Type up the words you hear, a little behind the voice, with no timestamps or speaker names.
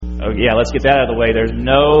Oh, yeah, let's get that out of the way. There's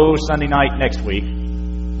no Sunday night next week.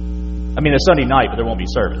 I mean, there's Sunday night, but there won't be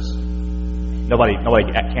service. Nobody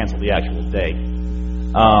canceled the actual day.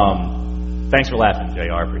 Thanks for laughing,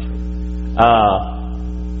 JR. I appreciate it.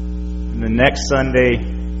 The next Sunday,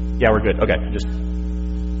 yeah, we're good. Okay, just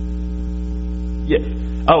yeah.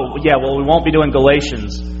 Oh, yeah. Well, we won't be doing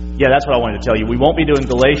Galatians. Yeah, that's what I wanted to tell you. We won't be doing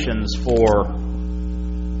Galatians for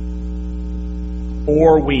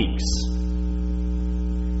 4 weeks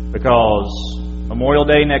because Memorial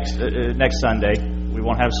Day next Sunday we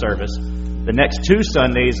won't have service. The next 2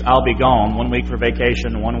 Sundays I'll be gone. 1 week for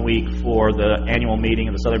vacation, 1 week for the annual meeting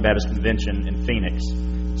of the Southern Baptist Convention in Phoenix.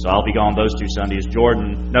 So I'll be gone those 2 Sundays.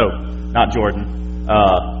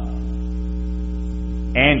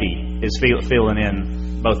 Andy is filling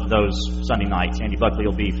in both of those Sunday nights. Andy Buckley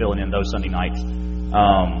will be filling in those Sunday nights.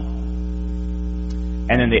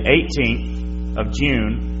 And then the 18th of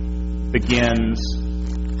June begins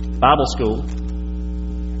Bible school.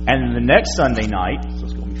 And the next Sunday night, so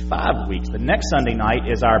it's going to be 5 weeks, the next Sunday night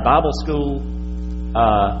is our Bible school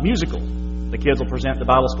musical. The kids will present the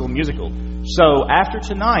Bible school musical. So after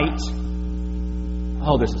tonight,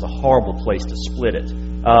 this is a horrible place to split it.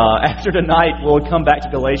 After tonight, we'll come back to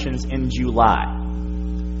Galatians in July.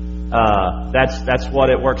 That's what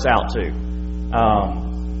it works out to.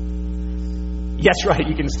 Yes, right.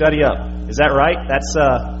 You can study up. Is that right? That's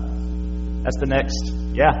the next,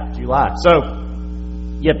 July. So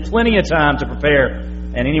you have plenty of time to prepare,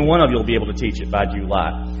 and any one of you will be able to teach it by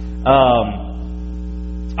July.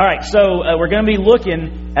 All right. So we're going to be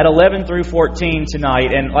looking at 11 through 14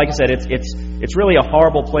 tonight, and like I said, it's really a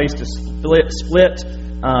horrible place to split.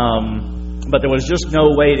 But there was just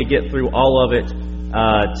no way to get through all of it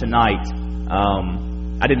tonight.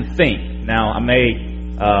 I didn't think. Now I may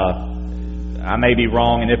be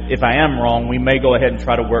wrong, and if I am wrong, we may go ahead and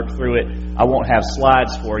try to work through it. I won't have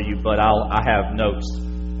slides for you, but I have notes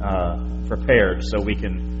prepared, so we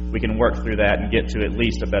can work through that and get to at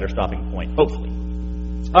least a better stopping point, hopefully.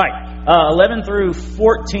 All right, 11 through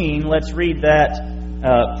 14. Let's read that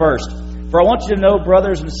first. For I want you to know,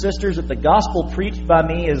 brothers and sisters, that the gospel preached by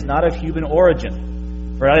me is not of human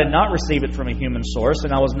origin. For I did not receive it from a human source,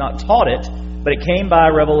 and I was not taught it, but it came by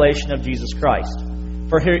a revelation of Jesus Christ.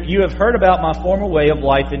 For you have heard about my former way of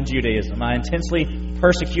life in Judaism. I intensely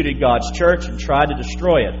persecuted God's church and tried to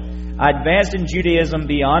destroy it. I advanced in Judaism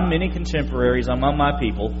beyond many contemporaries among my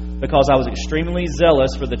people because I was extremely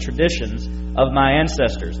zealous for the traditions of my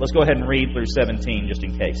ancestors. Let's go ahead and read through 17 just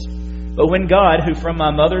in case. But when God, who from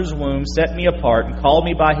my mother's womb set me apart and called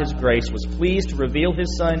me by His grace, was pleased to reveal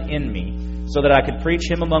His Son in me so that I could preach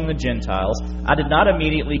Him among the Gentiles, I did not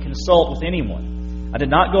immediately consult with anyone. I did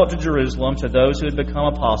not go up to Jerusalem to those who had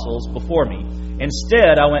become apostles before me.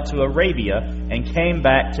 Instead, I went to Arabia and came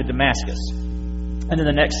back to Damascus. And then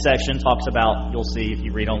the next section talks about, you'll see if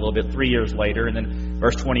you read on a little bit, 3 years later, and then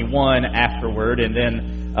verse 21 afterward, and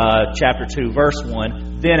then chapter 2, verse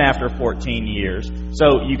 1, then after 14 years.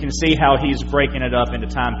 So you can see how he's breaking it up into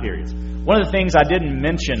time periods. One of the things I didn't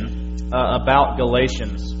mention about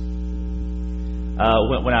Galatians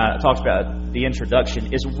when I talked about the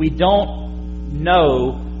introduction is we don't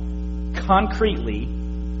know concretely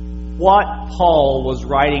what Paul was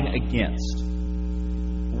writing against.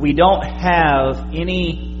 We don't have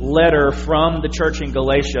any letter from the church in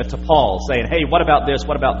Galatia to Paul saying, hey, what about this,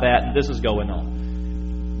 what about that, and this is going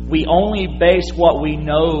on. We only base what we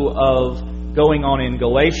know of going on in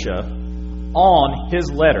Galatia on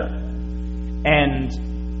his letter.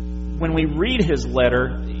 And when we read his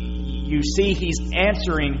letter, you see he's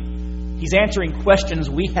answering questions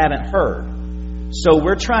we haven't heard. So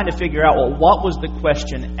we're trying to figure out, well, what was the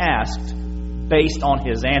question asked based on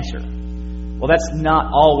his answer? Well, that's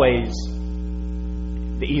not always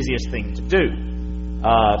the easiest thing to do.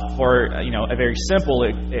 For a very simple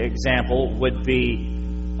example would be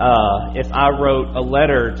if I wrote a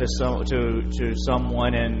letter to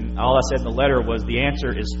someone and all I said in the letter was the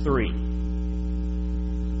answer is 3.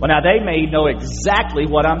 Well, now they may know exactly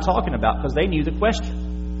what I'm talking about because they knew the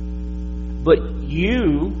question. But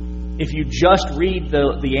if you just read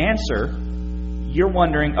the answer, you're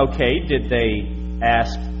wondering, okay, did they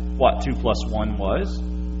ask what 2 plus 1 was?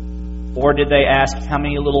 Or did they ask how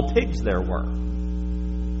many little pigs there were?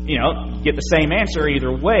 You get the same answer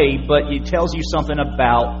either way, but it tells you something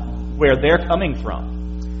about where they're coming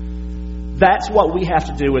from. That's what we have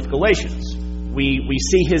to do with Galatians. We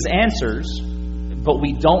see his answers, but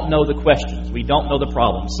we don't know the questions. We don't know the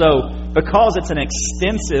problem. So, because it's an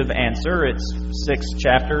extensive answer, it's 6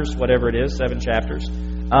 chapters, whatever it is, 7 chapters, 6,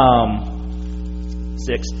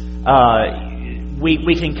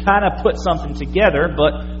 we can kind of put something together,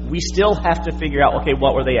 but we still have to figure out, okay,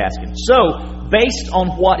 what were they asking? So, based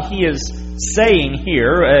on what he is saying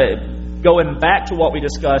here, going back to what we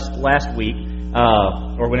discussed last week,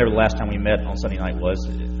 or whenever the last time we met on Sunday night was,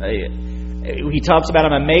 he talks about,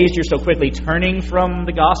 I'm amazed you're so quickly turning from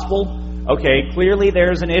the gospel. Okay, clearly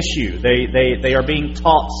there's an issue. They are being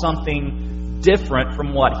taught something different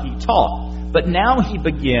from what he taught. But now he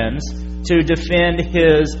begins to defend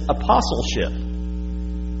his apostleship.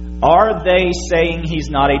 Are they saying he's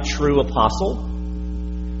not a true apostle?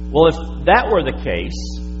 Well, if that were the case,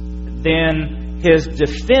 then his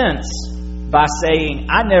defense by saying,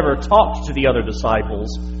 I never talked to the other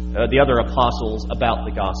disciples, the other apostles about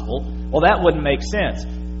the gospel, well, that wouldn't make sense.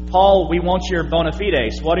 Paul, we want your bona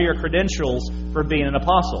fides. What are your credentials for being an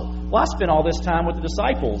apostle? Well, I spent all this time with the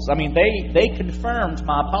disciples. I mean, they confirmed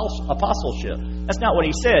my apostleship. That's not what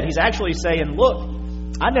he said. He's actually saying, look,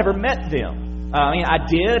 I never met them. I mean, I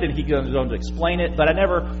did, and he goes on to explain it, but I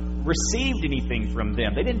never received anything from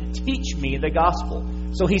them. They didn't teach me the gospel.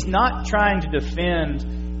 So he's not trying to defend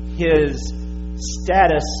his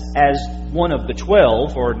status as one of the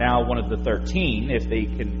 12, or now one of the 13, if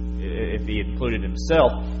he included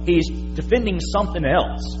himself. He's defending something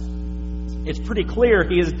else. It's pretty clear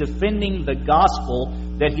he is defending the gospel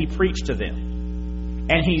that he preached to them.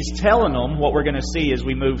 And he's telling them what we're going to see as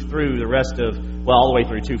we move through the rest of, well, all the way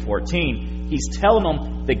through 2:14. He's telling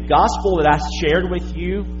them the gospel that I shared with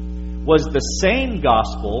you was the same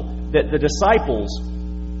gospel that the disciples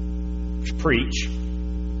preach.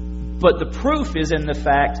 But the proof is in the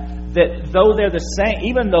fact that though they're the same,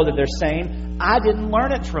 even though that they're same, I didn't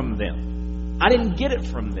learn it from them. I didn't get it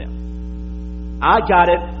from them. I got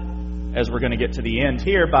it, as we're going to get to the end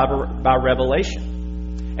here, by revelation.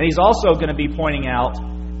 And he's also going to be pointing out,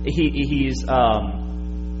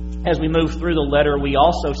 as we move through the letter, we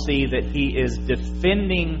also see that he is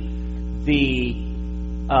defending the,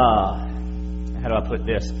 how do I put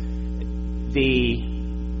this? I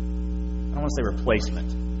don't want to say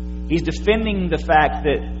replacement. He's defending the fact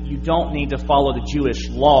that you don't need to follow the Jewish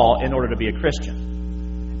law in order to be a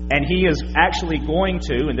Christian. And he is actually going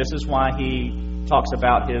to, and this is why he talks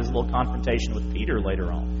about his little confrontation with Peter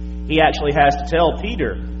later on. He actually has to tell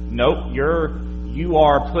Peter, nope, you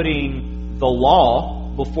are putting the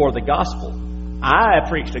law before the gospel. I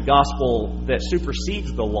preached a gospel that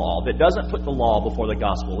supersedes the law, that doesn't put the law before the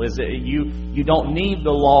gospel. Is that you don't need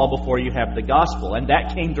the law before you have the gospel, and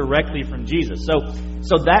that came directly from Jesus.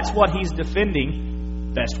 So that's what he's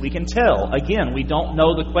defending, best we can tell. Again, we don't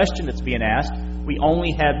know the question that's being asked. We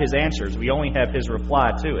only have his answers. We only have his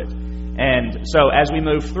reply to it. And so as we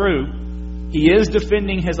move through, he is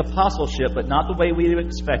defending his apostleship, but not the way we would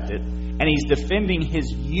expect it. And he's defending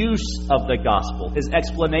his use of the gospel, his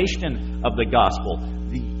explanation of the gospel.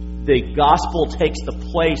 The gospel takes the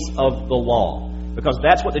place of the law, because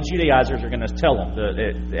that's what the Judaizers are going to tell them.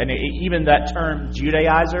 And even that term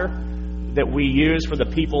Judaizer that we use for the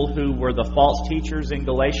people who were the false teachers in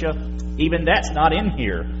Galatia, even that's not in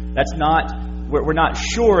here. That's not. We're not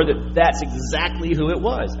sure that that's exactly who it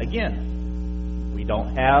was. Again, we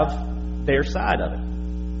don't have their side of it.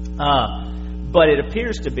 But it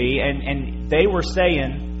appears to be, and they were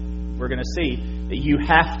saying, we're going to see, that you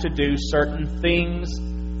have to do certain things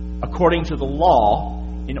according to the law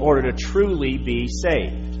in order to truly be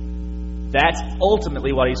saved. That's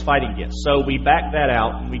ultimately what he's fighting against. So we back that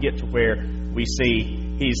out and we get to where we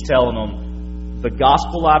see he's telling them, the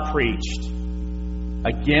gospel I preached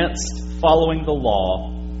against following the law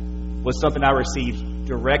was something I received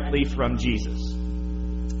directly from Jesus,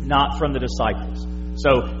 not from the disciples.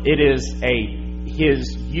 So it is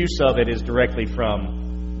his use of it is directly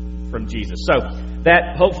from Jesus. So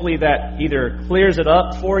that hopefully that either clears it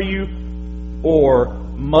up for you or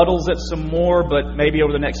muddles it some more, but maybe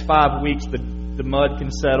over the next 5 weeks the mud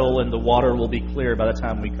can settle and the water will be clear by the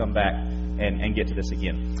time we come back and get to this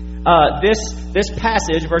again. This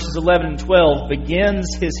passage, verses 11 and 12,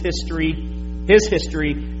 begins his history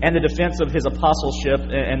and the defense of his apostleship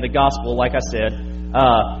and the gospel, like I said.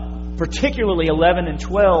 Particularly 11 and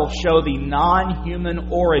 12 show the non-human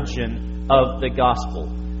origin of the gospel.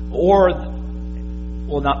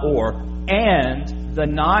 And the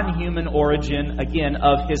non-human origin, again,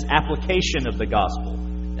 of his application of the gospel.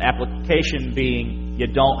 The application being, you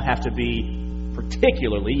don't have to be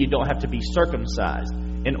circumcised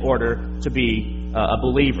in order to be a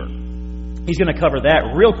believer. He's going to cover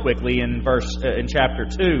that real quickly in chapter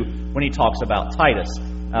 2 when he talks about Titus.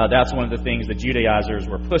 That's one of the things the Judaizers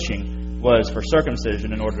were pushing, was for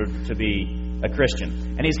circumcision in order to be a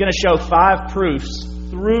Christian. And he's going to show 5 proofs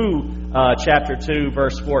through chapter 2,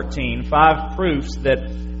 verse 14, 5 proofs that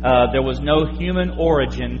there was no human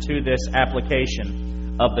origin to this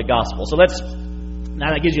application of the gospel. So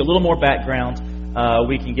now that gives you a little more background.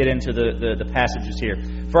 We can get into the passages here.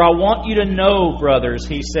 For I want you to know, brothers,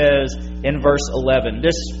 he says in verse 11,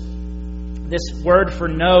 this word for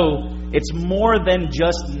know, it's more than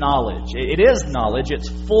just knowledge. It is knowledge. It's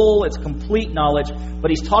full, it's complete knowledge,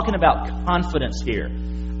 but he's talking about confidence here.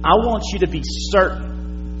 I want you to be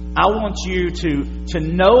certain. I want you to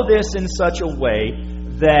know this in such a way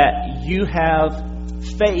that you have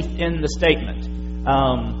faith in the statement.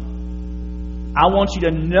 I want you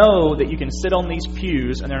to know that you can sit on these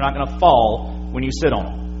pews and they're not going to fall when you sit on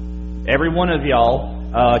them. Every one of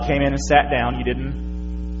y'all came in and sat down. You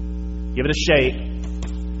didn't give it a shake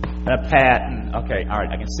and a pat and, okay, all right,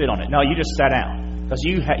 I can sit on it. No, you just sat down because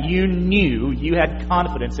you knew, you had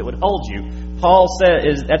confidence it would hold you. Paul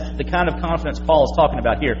says that's the kind of confidence Paul is talking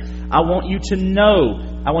about here. I want you to know.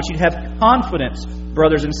 I want you to have confidence,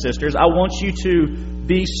 brothers and sisters. I want you to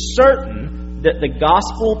be certain that the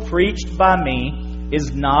gospel preached by me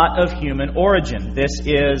is not of human origin. This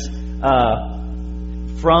is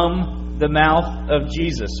from the mouth of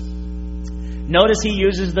Jesus. Notice he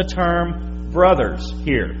uses the term brothers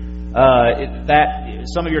here. That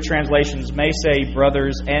some of your translations may say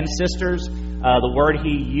brothers and sisters. The word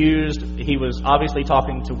he used, he was obviously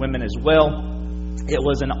talking to women as well. It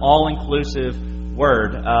was an all-inclusive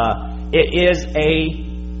word. It is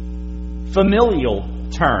a familial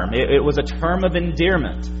term. It was a term of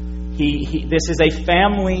endearment. This is a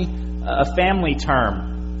family term.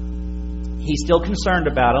 He's still concerned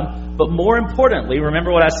about them, but more importantly,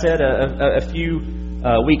 remember what I said a few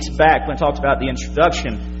weeks back when I talked about the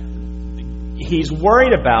introduction. He's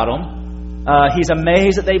worried about them. He's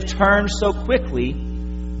amazed that they've turned so quickly,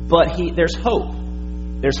 but there's hope.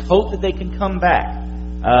 There's hope that they can come back.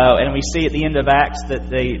 And we see at the end of Acts that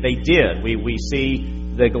they did. We see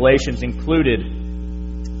the Galatians included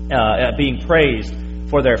being praised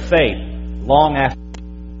for their faith long after.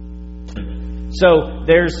 So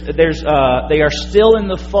they are still in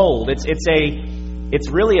the fold. It's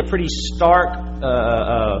really a pretty stark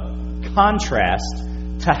contrast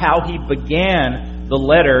to how he began the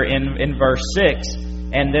letter in verse 6,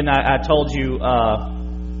 and then I told you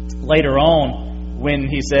later on when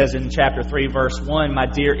he says in chapter 3 verse 1, my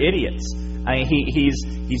dear idiots. I mean,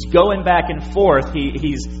 he's going back and forth.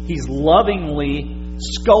 He's lovingly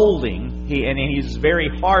scolding, and he's very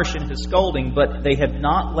harsh in his scolding, but they have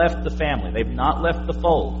not left the family. They've not left the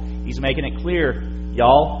fold. He's making it clear,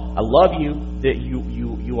 y'all, I love you, that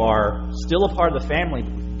you are still a part of the family,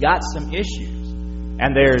 but we've got some issues.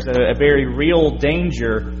 And there's a very real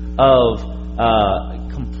danger of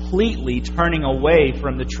completely turning away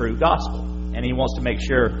from the true gospel. And he wants to make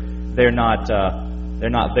sure they're not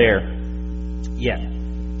there yet.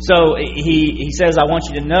 So he says, I want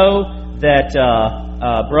you to know that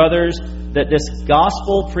brothers, that this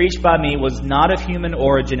gospel preached by me was not of human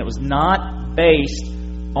origin. It was not based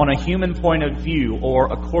on a human point of view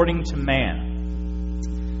or according to man.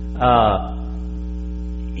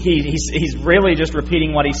 He's really just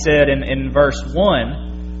repeating what he said in verse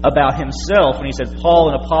 1 about himself when he said, Paul,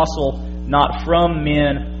 an apostle, not from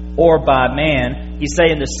men or by man. He's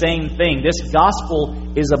saying the same thing. This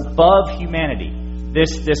gospel is above humanity.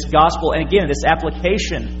 This gospel, and again, this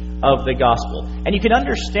application of the gospel. And you can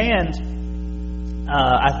understand,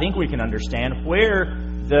 I think we can understand, where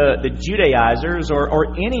the Judaizers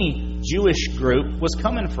or any Jewish group was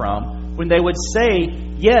coming from when they would say,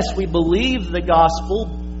 yes, we believe the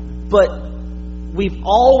gospel, but we've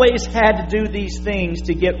always had to do these things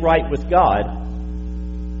to get right with God.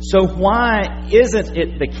 So why isn't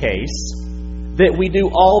it the case that we do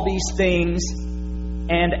all these things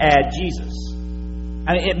and add Jesus?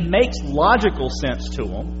 I mean, it makes logical sense to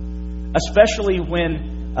them, especially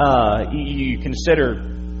when you consider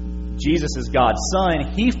Jesus as God's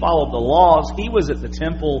Son. He followed the laws. He was at the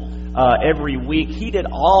temple every week. He did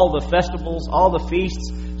all the festivals, all the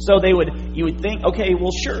feasts. So you would think, okay, well,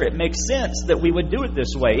 sure, it makes sense that we would do it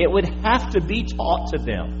this way. It would have to be taught to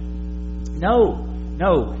them. No,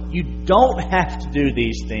 you don't have to do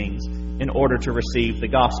these things in order to receive the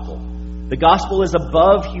gospel. The gospel is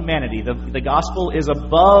above humanity. The gospel is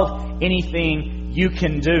above anything you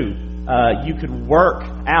can do. You could work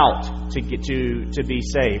out to get to be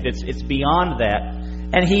saved. It's beyond that.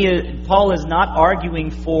 And Paul is not arguing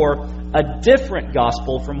for a different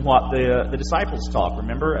gospel from what the disciples taught.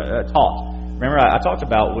 Remember, I talked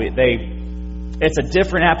about it's a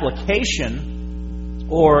different application,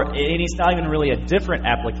 and it's not even really a different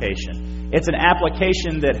application. It's an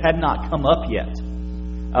application that had not come up yet.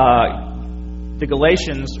 The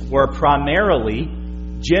Galatians were primarily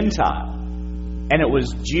Gentile. And it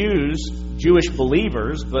was Jewish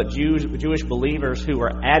believers, but Jewish believers who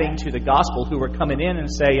were adding to the gospel, who were coming in and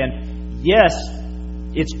saying, yes,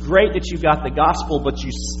 it's great that you got the gospel, but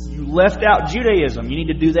you left out Judaism. You need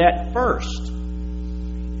to do that first.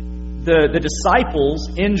 The disciples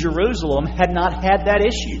in Jerusalem had not had that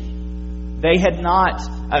issue. They had not,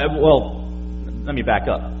 let me back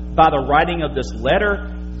up. By the writing of this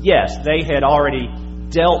letter, yes, they had already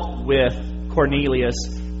dealt with Cornelius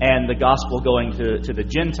and the gospel going to the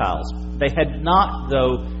Gentiles. They had not,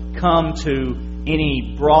 though, come to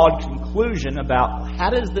any broad conclusion about how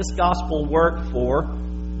does this gospel work for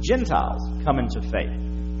Gentiles coming to faith.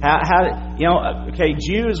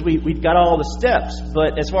 Jews, we've got all the steps,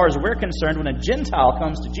 but as far as we're concerned, when a Gentile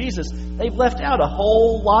comes to Jesus, they've left out a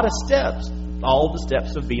whole lot of steps, all the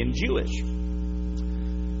steps of being Jewish.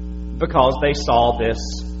 Because they saw this,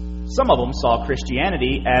 some of them saw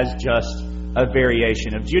Christianity as just a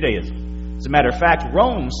variation of Judaism. As a matter of fact,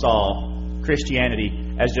 Rome saw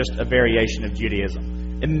Christianity as just a variation of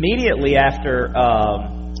Judaism. Immediately after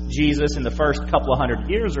Jesus, in the first couple of hundred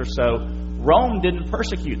years or so, Rome didn't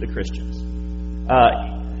persecute the Christians.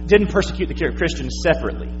 Didn't persecute the Christians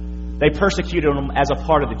separately. They persecuted them as a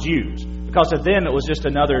part of the Jews. Because to them, it was just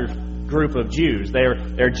another group of Jews.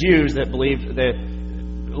 They're Jews that believed that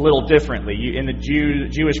a little differently. In the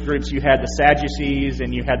Jewish groups, you had the Sadducees,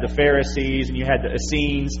 and you had the Pharisees, and you had the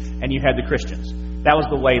Essenes, and you had the Christians. That was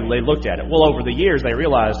the way they looked at it. Well, over the years, they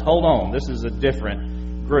realized, hold on, this is a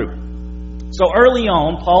different group. So early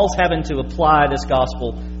on, Paul's having to apply this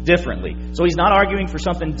gospel differently. So he's not arguing for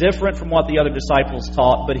something different from what the other disciples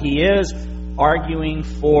taught, but he is arguing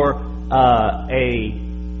for a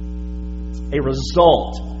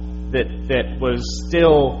result that was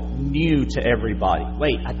still new to everybody.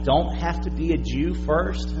 Wait, I don't have to be a Jew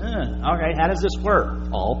first? Okay, how does this work,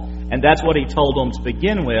 Paul? And that's what he told them to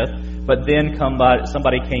begin with. But then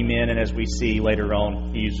somebody came in, and as we see later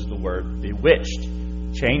on, he uses the word bewitched.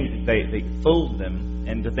 They fooled them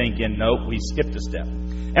into thinking, nope, we skipped a step.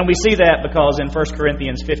 And we see that because in 1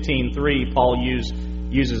 Corinthians 15:3, Paul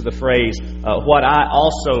uses the phrase, what I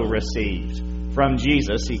also received from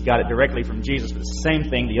Jesus. He got it directly from Jesus, but it's the same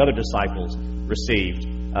thing the other disciples received.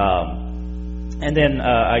 And then,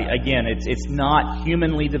 again, it's not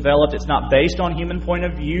humanly developed. It's not based on human point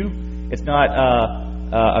of view. It's not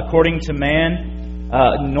according to man,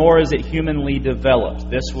 nor is it humanly developed.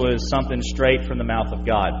 This was something straight from the mouth of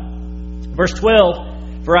God. Verse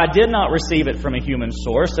 12, for I did not receive it from a human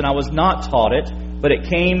source, and I was not taught it, but it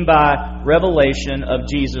came by revelation of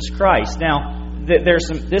Jesus Christ. Now, this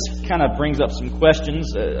kind of brings up some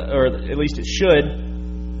questions, or at least it should.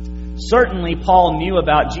 Certainly, Paul knew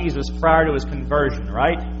about Jesus prior to his conversion,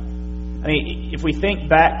 right? I mean, if we think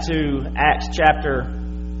back to Acts chapter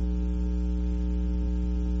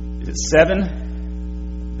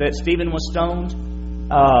 7, that Stephen was stoned,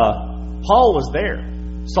 Paul was there.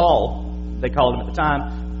 Saul, they called him at the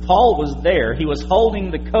time. Paul was there. He was holding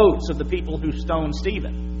the coats of the people who stoned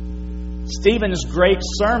Stephen. Stephen's great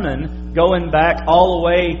sermon, going back all the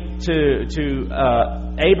way to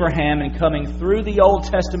Abraham and coming through the Old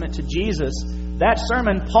Testament to Jesus, that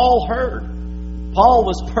sermon Paul heard. Paul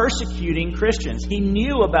was persecuting Christians. He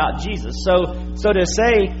knew about Jesus. So to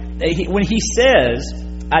say, when he says,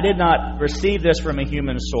 I did not receive this from a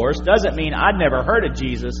human source, doesn't mean I'd never heard of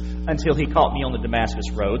Jesus until he caught me on the Damascus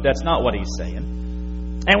road. That's not what he's saying.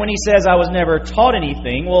 And when he says I was never taught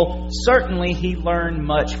anything, well, certainly he learned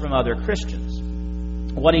much from other Christians.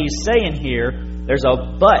 What he's saying here, there's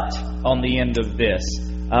a but on the end of this.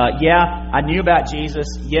 I knew about Jesus.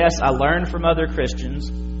 Yes, I learned from other Christians.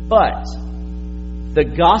 But the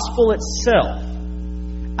gospel itself,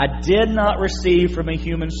 I did not receive from a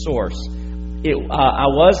human source. I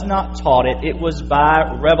was not taught it. It was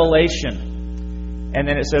by revelation. And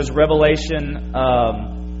then it says revelation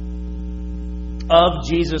of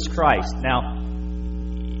Jesus Christ. Now,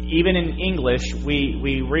 even in English,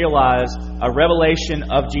 we realize a revelation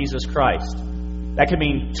of Jesus Christ. That could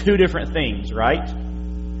mean two different things, right?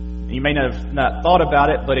 You may not have not thought about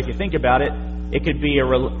it, but if you think about it, it could be a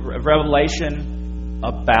revelation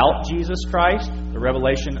about Jesus Christ, the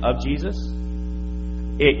revelation of Jesus.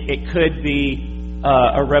 It could be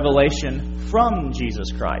a revelation from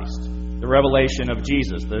Jesus Christ, the revelation of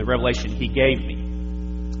Jesus, the revelation He gave me.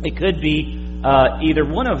 It could be either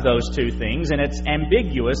one of those two things, and it's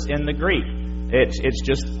ambiguous in the Greek. It's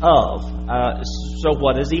just of. So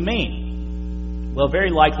what does he mean? Well,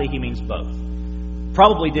 very likely he means both.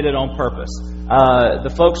 Probably did it on purpose.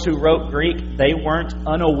 The folks who wrote Greek, they weren't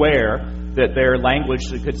unaware that their language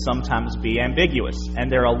could sometimes be ambiguous. And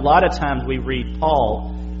there are a lot of times we read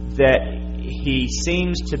Paul that he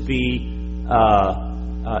seems to be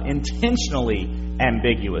intentionally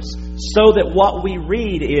ambiguous, so that what we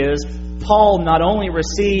read is Paul not only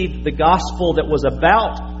received the gospel that was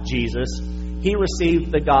about Jesus, he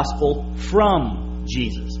received the gospel from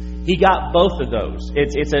Jesus. He got both of those.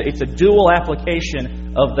 It's a dual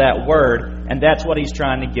application of that word, and that's what he's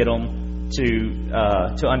trying to get them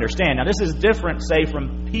to understand. Now, this is different, say,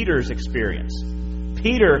 from Peter's experience.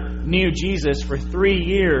 Peter knew Jesus for 3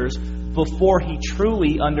 years before he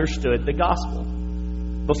truly understood the gospel,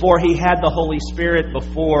 before he had the Holy Spirit,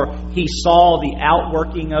 before he saw the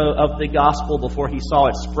outworking of the gospel, before he saw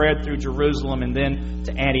it spread through Jerusalem and then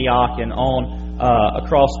to Antioch and on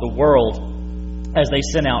across the world as they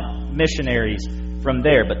sent out missionaries from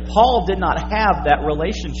there. But Paul did not have that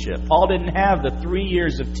relationship. Paul didn't have the 3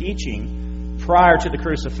 years of teaching prior to the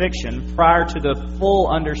crucifixion, prior to the full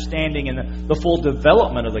understanding and the full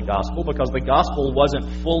development of the gospel, because the gospel wasn't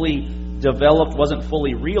fully developed, wasn't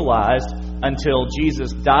fully realized until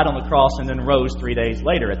Jesus died on the cross and then rose 3 days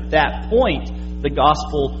later. At that point, the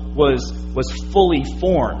gospel was fully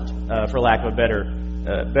formed, for lack of a better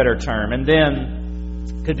term, and then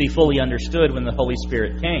could be fully understood when the Holy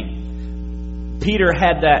Spirit came. Peter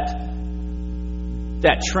had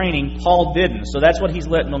that training. Paul didn't. So that's what he's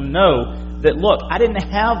letting them know, that look, I didn't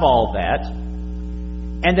have all that,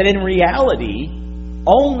 and that in reality,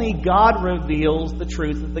 only God reveals the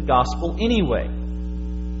truth of the gospel anyway.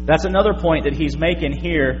 That's another point that he's making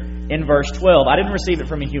here in verse 12. I didn't receive it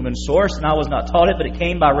from a human source, and I was not taught it, but it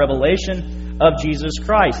came by revelation of Jesus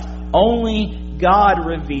Christ. Only God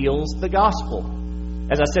reveals the gospel.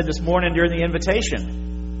 As I said this morning during the invitation,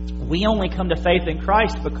 we only come to faith in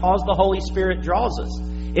Christ because the Holy Spirit draws us.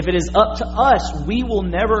 If it is up to us, we will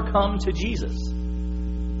never come to Jesus.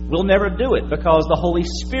 We'll never do it because the Holy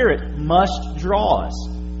Spirit must draw us.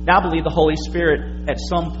 Now, I believe the Holy Spirit at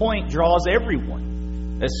some point draws everyone.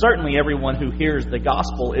 Certainly everyone who hears the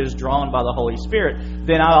gospel is drawn by the Holy Spirit.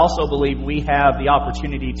 Then I also believe we have the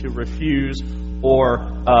opportunity to refuse or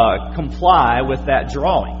comply with that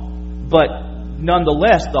drawing. But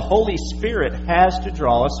nonetheless, the Holy Spirit has to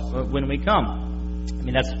draw us when we come. I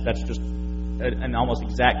mean, that's just an almost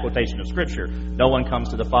exact quotation of Scripture. No one comes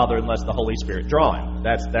to the Father unless the Holy Spirit draw him.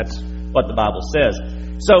 That's what the Bible says.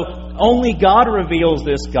 So only God reveals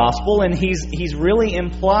this gospel, and he's really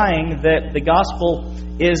implying that the gospel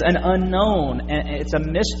is an unknown, and it's a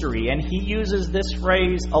mystery, and he uses this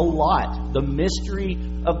phrase a lot, the mystery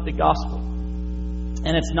of the gospel.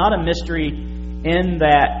 And it's not a mystery in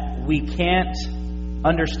that we can't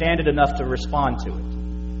understand it enough to respond to it.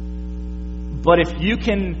 But if you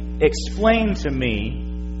can explain to me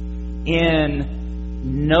in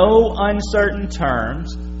no uncertain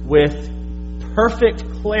terms, with perfect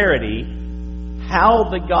clarity, how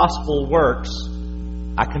the gospel works,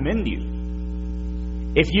 I commend you.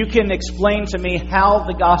 If you can explain to me how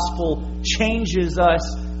the gospel changes us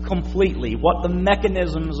completely, what the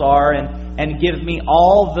mechanisms are, and give me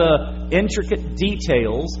all the intricate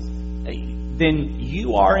details, then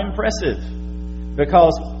you are impressive.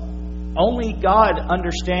 Because only God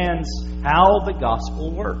understands how the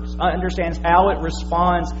gospel works, understands how it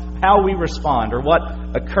responds, how we respond, or what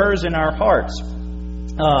occurs in our hearts.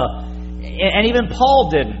 And even Paul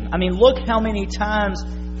didn't. I mean, look how many times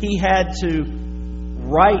he had to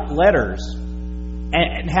write letters,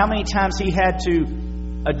 and how many times he had to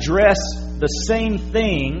address the same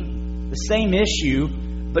thing, the same issue,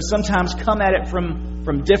 but sometimes come at it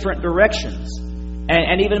from different directions.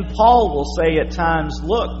 And even Paul will say at times,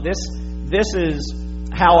 look, this is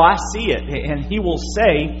how I see it. And he will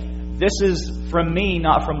say, this is from me,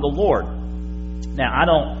 not from the Lord. Now, I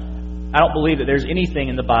don't believe that there's anything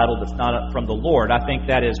in the Bible that's not from the Lord. I think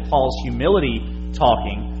that is Paul's humility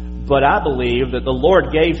talking. But I believe that the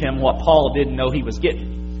Lord gave him what Paul didn't know he was getting.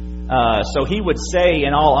 So he would say,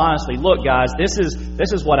 in all honesty, look, guys, this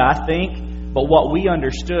is what I think, but what we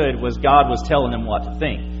understood was God was telling him what to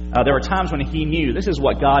think. There were times when he knew, this is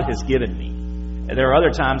what God has given me. And there are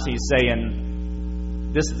other times he's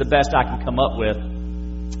saying, this is the best I can come up with.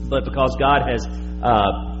 But because God has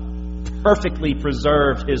perfectly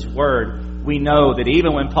preserved His Word, we know that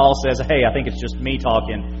even when Paul says, hey, I think it's just me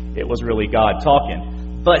talking, it was really God talking.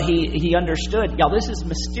 But he understood, y'all, this is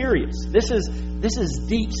mysterious. This is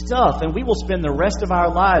deep stuff, and we will spend the rest of our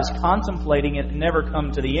lives contemplating it and never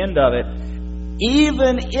come to the end of it,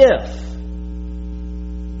 even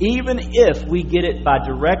if we get it by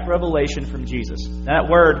direct revelation from Jesus. That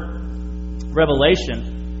word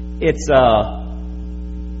revelation, it's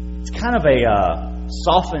kind of a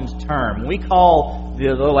softened term. We call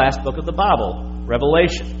the last book of the Bible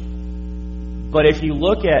Revelation. But if you've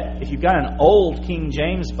got an old King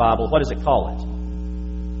James Bible, what does it call it?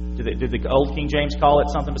 Did the old King James call it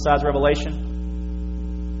something besides revelation?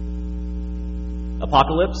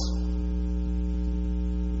 Apocalypse?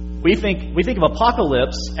 We think of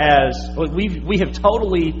apocalypse as we have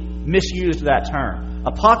totally misused that term.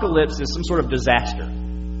 Apocalypse is some sort of disaster.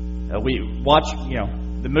 We watch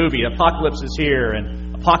the movie Apocalypse is here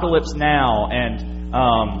and Apocalypse Now and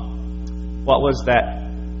what was that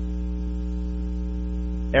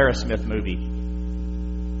Aerosmith movie?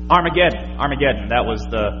 Armageddon. That was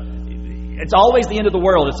it's always the end of the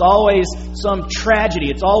world. It's always some tragedy.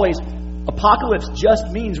 It's always apocalypse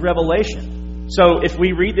just means revelation. So if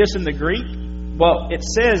we read this in the Greek, what it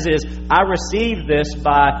says is, I received this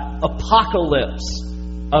by apocalypse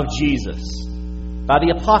of Jesus. By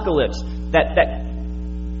the apocalypse.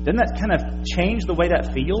 Doesn't that kind of change the way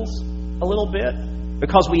that feels a little bit?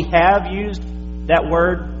 Because we have used that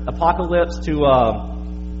word apocalypse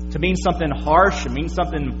to mean something harsh, it means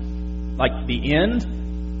something like the end.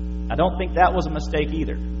 I don't think that was a mistake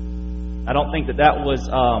either. I don't think that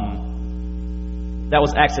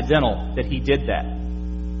was accidental that he did that.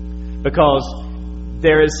 Because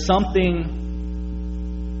there is something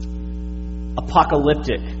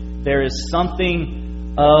apocalyptic. There is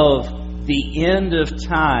something of the end of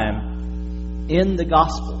time in the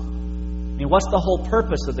gospel. I mean, what's the whole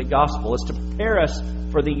purpose of the gospel? It's to prepare us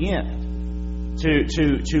for the end.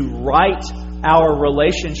 To right our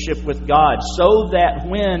relationship with God so that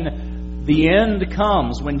when the end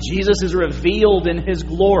comes, when Jesus is revealed in His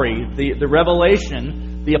glory, the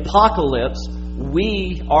revelation, the apocalypse,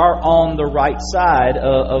 we are on the right side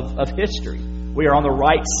of history. We are on the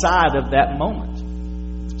right side of that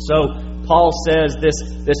moment. So Paul says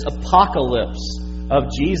this apocalypse of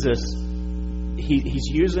Jesus, he's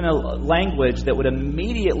using a language that would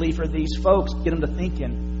immediately, for these folks, get them to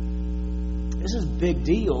thinking, this is a big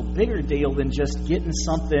deal, bigger deal than just getting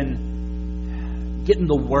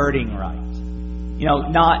the wording right.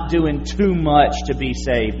 Not doing too much to be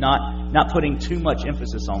saved, not putting too much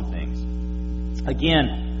emphasis on things. Again,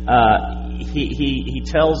 he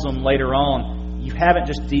tells them later on, you haven't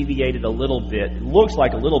just deviated a little bit. It looks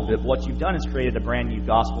like a little bit, but what you've done is created a brand new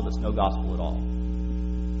gospel that's no gospel at all.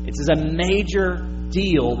 It's a major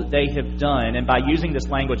deal that they have done, and by using this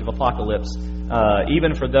language of apocalypse,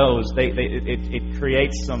 even for those, it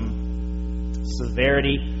creates some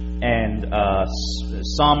severity and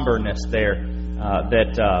somberness there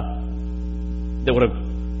that would have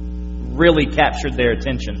really captured their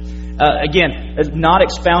attention. Again, not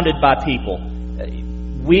expounded by people.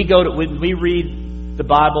 When we read the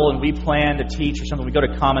Bible and we plan to teach or something, we go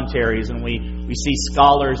to commentaries and we see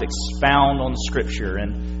scholars expound on Scripture,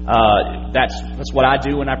 and that's what I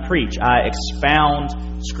do when I preach. I expound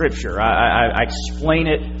Scripture. I explain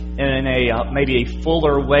it in maybe a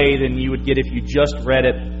fuller way than you would get if you just read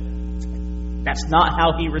it. That's not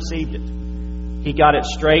how he received it. He got it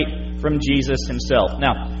straight from Jesus himself.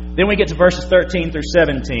 Now, then we get to verses 13 through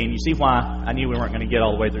 17. You see why I knew we weren't going to get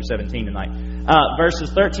all the way through 17 tonight.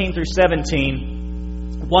 Verses 13 through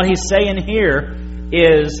 17, what he's saying here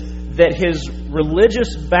is that his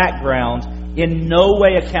religious background in no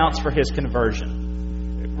way accounts for his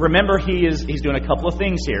conversion. Remember, he's doing a couple of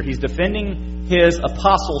things here. He's defending his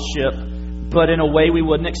apostleship, but in a way we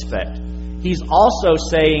wouldn't expect. He's also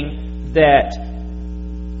saying that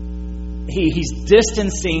he's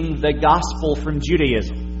distancing the gospel from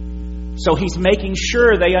Judaism. So he's making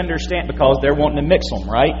sure they understand, because they're wanting to mix them,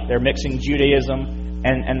 right? They're mixing Judaism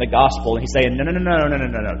and the gospel. And he's saying, no,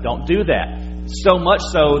 don't do that. So much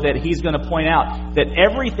so that he's going to point out that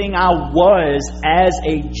everything I was as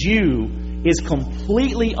a Jew is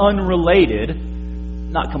completely unrelated,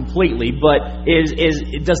 not completely, but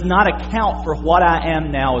it does not account for what I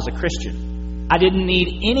am now as a Christian. I didn't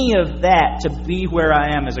need any of that to be where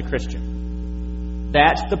I am as a Christian.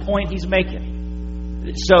 That's the point he's making.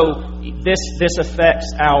 So this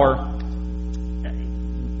affects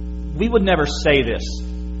we would never say this,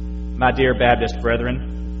 my dear Baptist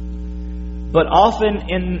brethren, but often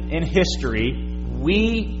in history,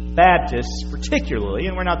 we Baptists particularly,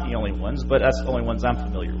 and we're not the only ones, but that's the only ones I'm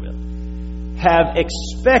familiar with, have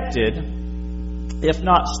expected, if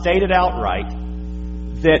not stated outright,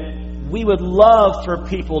 that we would love for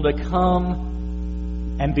people to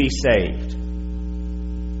come and be saved,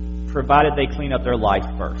 provided they clean up their life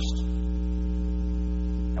first.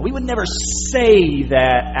 Now, we would never say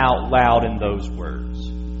that out loud in those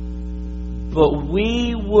words, but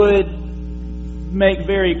we would make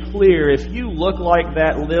very clear, if you look like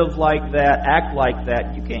that, live like that, act like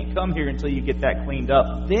that, you can't come here until you get that cleaned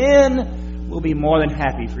up. Then we'll be more than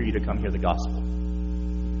happy for you to come hear the gospel.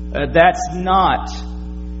 That's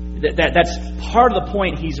part of the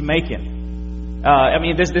point he's making.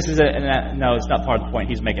 This is no, it's not part of the point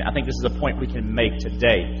he's making. I think this is a point we can make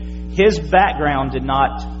today. His background did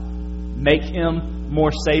not make him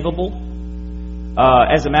more savable.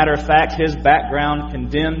 As a matter of fact, his background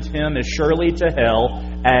condemned him as surely to hell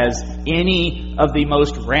as any of the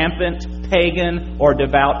most rampant pagan or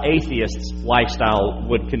devout atheists' lifestyle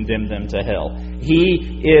would condemn them to hell.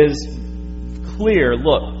 He is clear,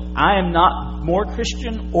 look, I am not more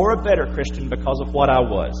Christian or a better Christian because of what I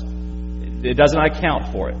was. It doesn't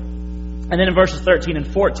account for it. And then in verses 13 and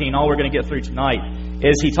 14, all we're going to get through tonight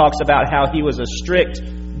is he talks about how he was a strict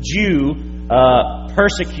Jew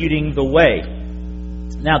persecuting the way.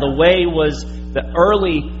 Now, the way was the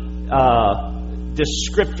early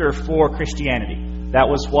descriptor for Christianity. That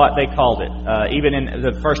was what they called it. Even in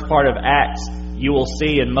the first part of Acts, you will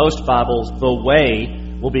see in most Bibles, the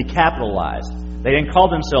way will be capitalized. They didn't call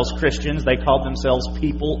themselves Christians. They called themselves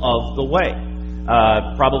people of the way.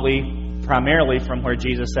 Primarily from where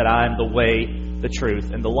Jesus said, I am the way, the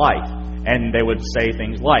truth, and the life. And they would say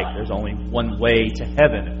things like, there's only one way to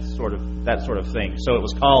heaven, that sort of thing. So it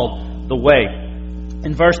was called the way.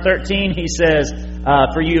 In verse 13, he says,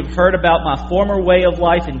 for you have heard about my former way of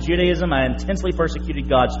life in Judaism. I intensely persecuted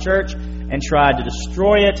God's church and tried to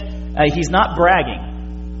destroy it. He's not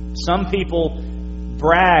bragging. Some people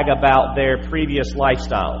brag about their previous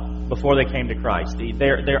lifestyle before they came to Christ.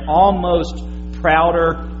 They're almost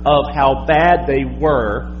prouder of how bad they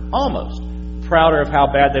were, almost prouder of how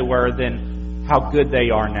bad they were than how good they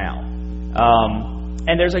are now.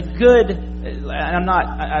 And there's a good, and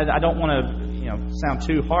I don't want to sound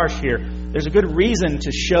too harsh here. There's a good reason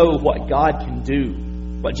to show what God can do,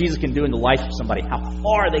 what Jesus can do in the life of somebody, how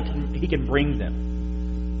far He can bring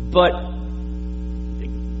them. But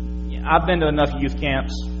I've been to enough youth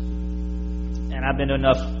camps, and I've been to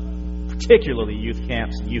enough, particularly youth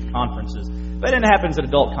camps and youth conferences, but it happens at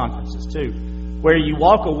adult conferences too, where you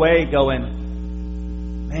walk away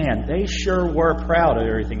going, man, they sure were proud of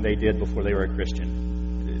everything they did before they were a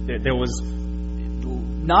Christian. There was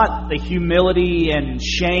not the humility and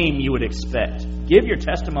shame you would expect. Give your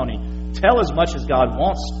testimony. Tell as much as God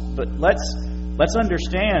wants, but let's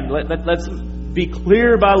understand. Let's be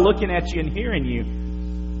clear by looking at you and hearing you.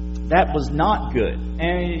 That was not good.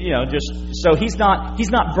 And so he's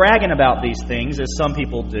not bragging about these things as some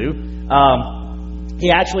people do.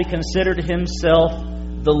 He actually considered himself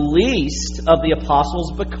the least of the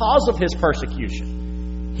apostles because of his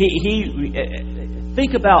persecution.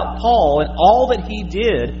 Think about Paul and all that he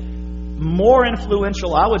did, more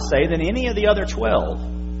influential, I would say, than any of the other 12,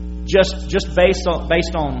 just based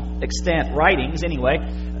on extant writings anyway.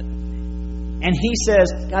 And he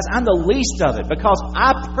says, guys, I'm the least of it because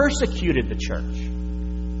I persecuted the church.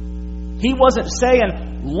 He wasn't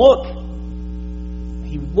saying, look,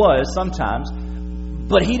 he was sometimes,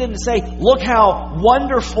 but he didn't say, look how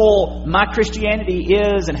wonderful my Christianity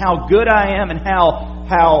is and how good I am and how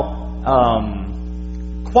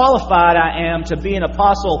qualified I am to be an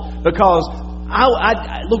apostle because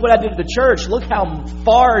I look what I did to the church. Look how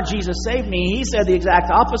far Jesus saved me. He said the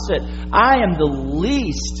exact opposite. I am the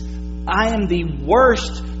least. I am the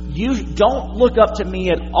worst. You don't look up to me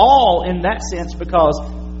at all in that sense because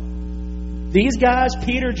these guys,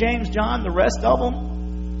 Peter, James, John, the rest of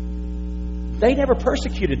them, they never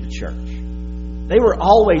persecuted the church. They were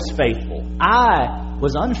always faithful. I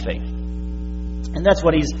was unfaithful. And that's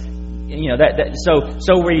what he's,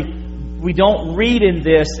 so we don't read in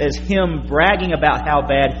this as him bragging about how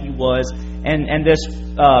bad he was. And this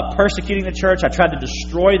persecuting the church, I tried to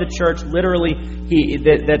destroy the church. Literally,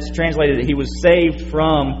 that's translated that he was saved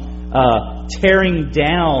from tearing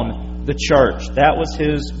down the church. That was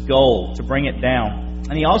his goal, to bring it down.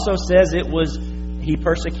 And he also says he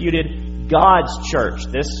persecuted God's church.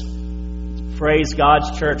 This phrase,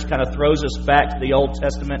 God's church, kind of throws us back to the Old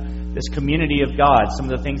Testament, this community of God. Some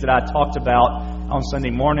of the things that I talked about on Sunday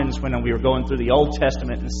mornings when we were going through the Old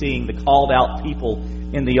Testament and seeing the called out people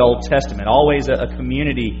in the Old Testament. Always a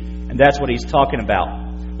community, and that's what he's talking about.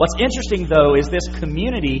 What's interesting, though, is this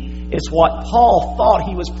community is what Paul thought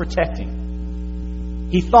he was protecting.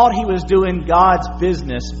 He thought he was doing God's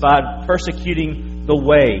business by persecuting the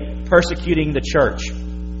way, persecuting the church.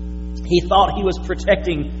 He thought he was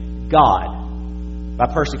protecting God by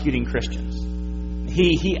persecuting Christians.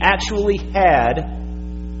 He actually had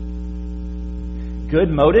good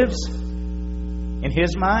motives in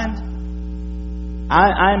his mind.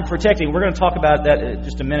 I'm protecting. We're going to talk about that in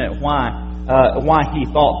just a minute. Why he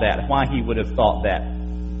thought that? Why he would have thought that?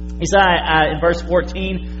 He said, in verse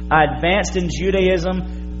 14, I advanced in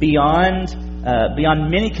Judaism beyond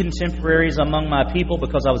many contemporaries among my people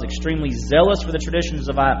because I was extremely zealous for the traditions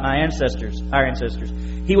of our ancestors.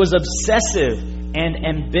 He was obsessive and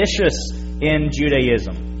ambitious in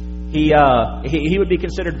Judaism. He would be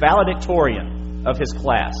considered valedictorian of his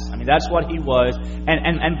class. I mean, that's what he was,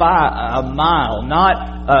 and by a mile, not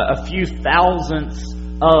a few thousandths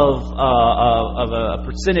of a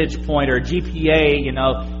percentage point or a GPA. You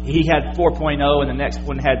know, he had 4.0 and the next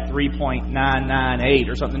one had 3.998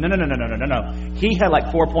 or something. No. He had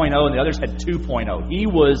like 4.0 and the others had 2.0. He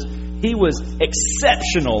was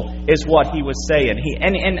exceptional, is what he was saying.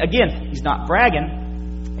 And again, he's not bragging.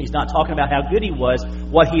 He's not talking about how good he was.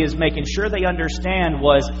 What he is making sure they understand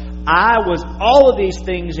was, I was all of these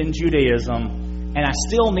things in Judaism, and I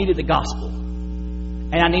still needed the gospel.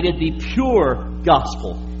 And I needed the pure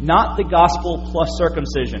gospel, not the gospel plus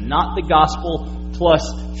circumcision, not the gospel plus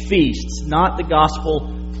feasts, not the gospel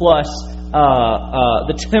plus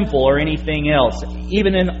the temple or anything else.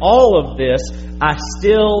 Even in all of this, I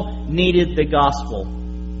still needed the gospel.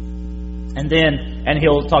 And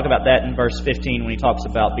he'll talk about that in verse 15 when he talks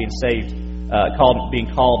about being saved, being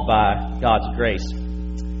called by God's grace.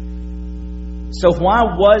 So why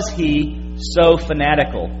was he so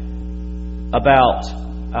fanatical about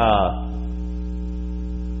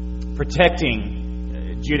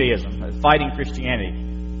protecting Judaism, fighting Christianity?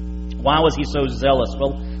 Why was he so zealous?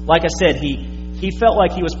 Well, like I said, he felt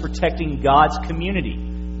like he was protecting God's community,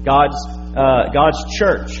 God's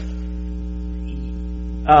church.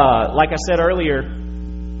 Like I said earlier,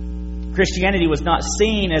 Christianity was not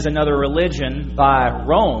seen as another religion by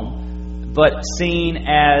Rome, but seen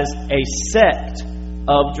as a sect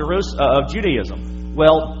of Judaism.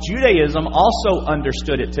 Well, Judaism also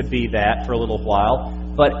understood it to be that for a little while,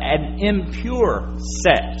 but an impure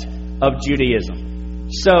sect of Judaism.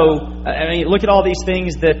 So, I mean, look at all these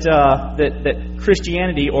things that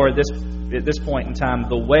Christianity, or at this point in time,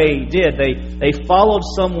 the way did. They followed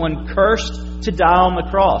someone cursed to die on the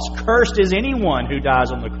cross. Cursed is anyone who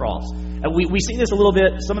dies on the cross. And we see this a little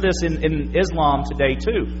bit, some of this in Islam today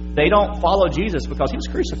too. They don't follow Jesus because he was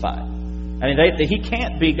crucified. I mean, he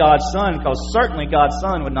can't be God's son, because certainly God's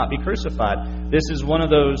son would not be crucified. This is one of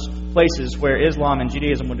those places where Islam and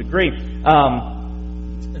Judaism would agree.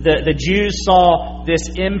 The Jews saw this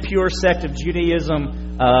impure sect of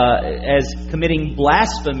Judaism as committing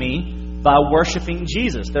blasphemy by worshiping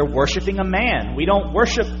Jesus. They're worshiping a man. We don't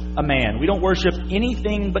worship a man. We don't worship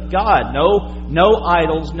anything but God. No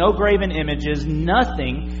idols, no graven images,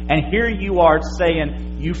 nothing. And here you are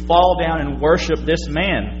saying you fall down and worship this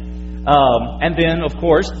man. And then, of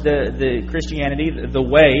course, the Christianity, the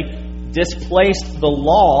way, displaced the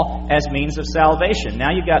law as means of salvation.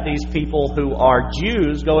 Now you've got these people who are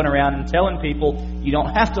Jews going around and telling people you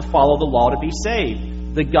don't have to follow the law to be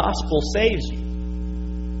saved. The gospel saves you.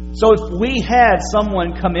 So if we had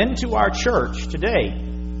someone come into our church today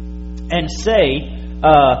and say,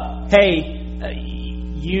 hey,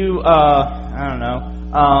 you,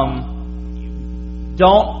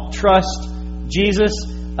 don't trust Jesus,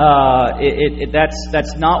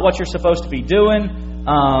 that's not what you're supposed to be doing,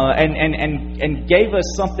 and gave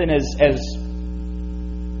us something as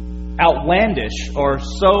outlandish or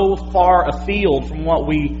so far afield from what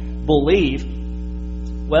we believe.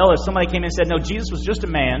 Well, if somebody came in and said, no, Jesus was just a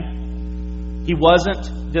man, he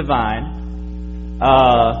wasn't divine,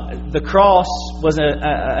 the cross was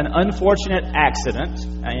an unfortunate accident.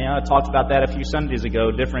 I talked about that a few Sundays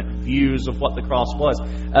ago, different views of what the cross was.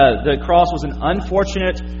 The cross was an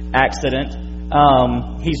unfortunate accident.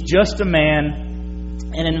 He's just a man.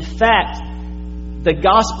 And in fact, the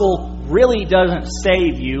gospel really doesn't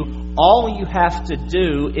save you. All you have to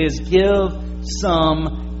do is give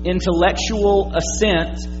some intellectual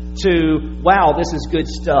assent to, wow, this is good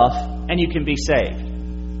stuff, and you can be saved.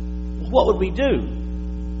 What would we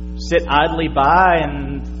do? Sit idly by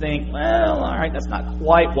and think, well, all right, that's not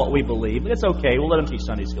quite what we believe, but it's okay, we'll let them teach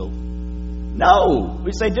Sunday school. No!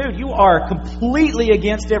 We say, dude, you are completely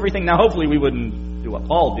against everything. Now, hopefully we wouldn't do what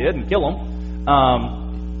Paul did and kill him.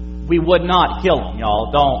 We would not kill him,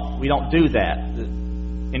 y'all. We don't do that. The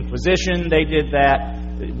Inquisition, they did that.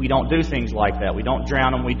 We don't do things like that. We don't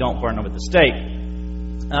drown them. We don't burn them at the stake.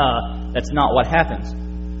 That's not what happens.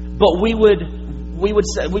 But we'd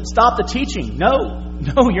stop the teaching. No,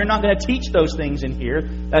 you're not going to teach those things in here.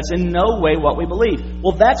 That's in no way what we believe.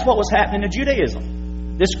 Well, that's what was happening to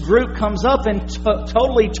Judaism. This group comes up and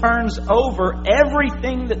totally turns over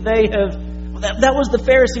everything that they have. That was the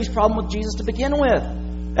Pharisees' problem with Jesus to begin with.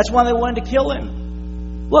 That's why they wanted to kill him.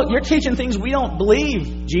 Look, you're teaching things we don't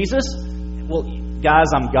believe, Jesus. Well,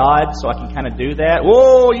 guys, I'm God, so I can kind of do that.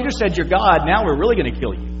 Whoa, you just said you're God. Now we're really going to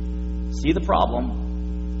kill you. See the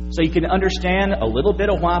problem? So you can understand a little bit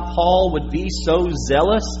of why Paul would be so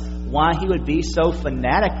zealous, why he would be so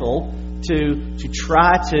fanatical to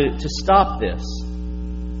try to stop this.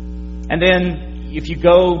 And then if you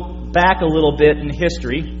go back a little bit in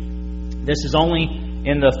history, this is only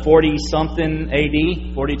in the 40-something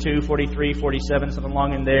AD, 42, 43, 47, something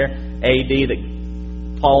along in there, AD,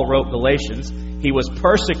 that Paul wrote Galatians. He was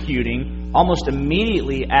persecuting almost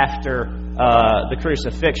immediately after the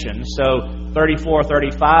crucifixion. So 34,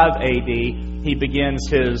 35 AD, he begins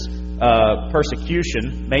his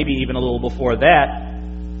persecution, maybe even a little before that.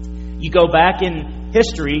 You go back in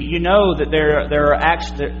history, you know that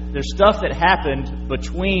there's stuff that happened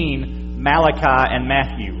between Malachi and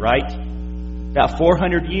Matthew, right? About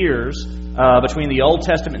 400 years between the Old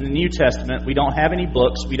Testament and the New Testament. We don't have any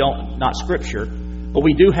books. Not Scripture, but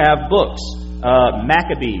we do have books.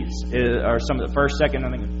 Maccabees are some of the first, second,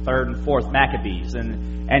 I think, third, and fourth Maccabees,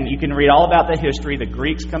 and you can read all about the history. The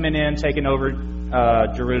Greeks coming in, taking over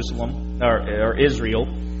Jerusalem or Israel.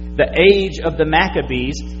 The age of the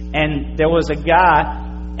Maccabees, and there was a guy,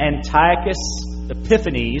 Antiochus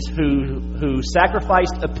Epiphanes, who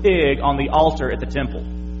sacrificed a pig on the altar at the temple.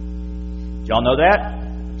 Did y'all know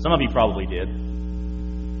that? Some of you probably did.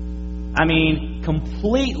 I mean,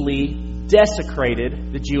 completely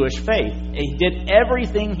desecrated the Jewish faith. He did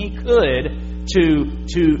everything he could to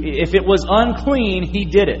if it was unclean, he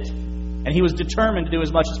did it. And he was determined to do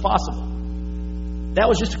as much as possible. That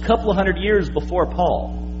was just a couple of hundred years before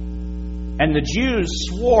Paul. And the Jews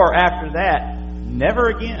swore after that, never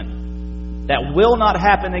again. That will not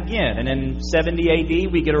happen again. And in 70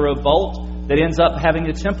 AD, we get a revolt that ends up having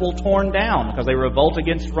the temple torn down because they revolt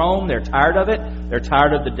against Rome. They're tired of it. They're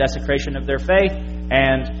tired of the desecration of their faith.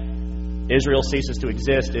 And Israel ceases to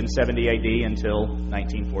exist in 70 AD until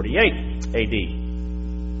 1948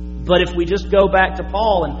 AD. But if we just go back to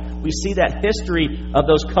Paul and we see that history of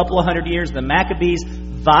those couple of hundred years, the Maccabees,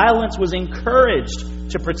 violence was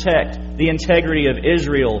encouraged to protect the integrity of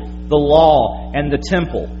Israel, the law, and the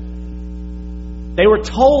temple. They were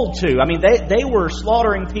told to. I mean, they were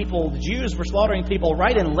slaughtering people. The Jews were slaughtering people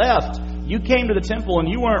right and left. You came to the temple and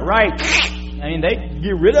you weren't right. I mean, they'd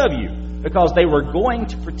get rid of you because they were going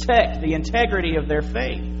to protect the integrity of their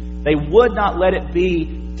faith. They would not let it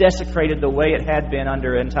be desecrated the way it had been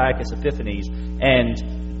under Antiochus Epiphanes.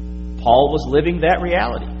 And Paul was living that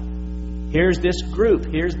reality. Here's this group,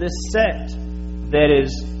 here's this sect that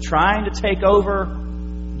is trying to take over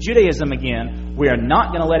Judaism again. We are not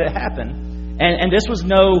going to let it happen. And this was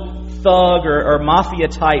no thug or mafia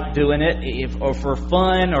type doing it or for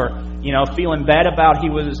fun or feeling bad about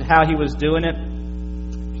how he was doing it.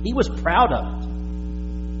 He was proud of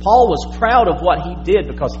it. Paul was proud of what he did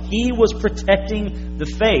because he was protecting the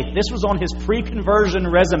faith. This was on his pre-conversion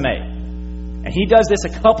resume. And he does this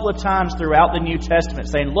a couple of times throughout the New Testament,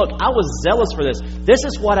 saying, look, I was zealous for this. This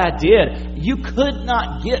is what I did. You could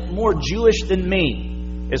not get more Jewish than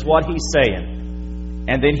me, is what he's saying.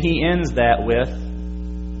 And then he ends that with,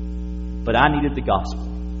 but I needed the gospel.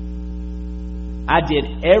 I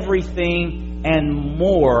did everything and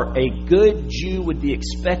more a good Jew would be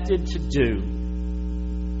expected to do.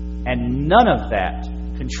 And none of that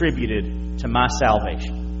contributed to my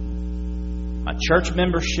salvation. My church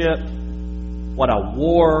membership, what I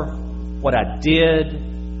wore, what I did,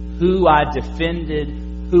 who I defended,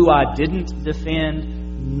 who I didn't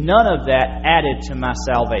defend, none of that added to my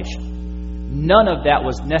salvation. None of that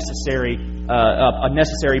was necessary, a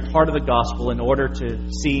necessary part of the gospel in order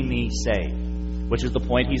to see me saved, which is the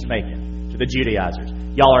point he's making to the Judaizers.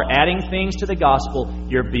 Y'all are adding things to the gospel.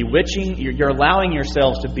 You're bewitching, you're allowing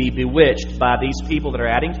yourselves to be bewitched by these people that are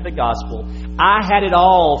adding to the gospel. I had it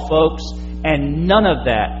all, folks, and none of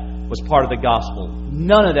that was part of the gospel.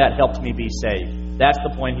 None of that helped me be saved. That's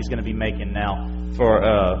the point he's going to be making now for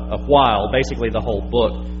a while, basically the whole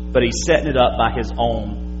book. But he's setting it up by his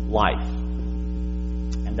own life.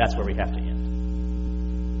 And that's where we have to end.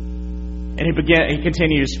 And he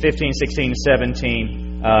continues 15, 16,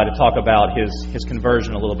 17 to talk about his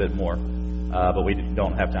conversion a little bit more. But we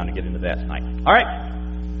don't have time to get into that tonight. All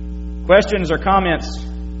right. Questions or comments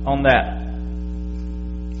on that?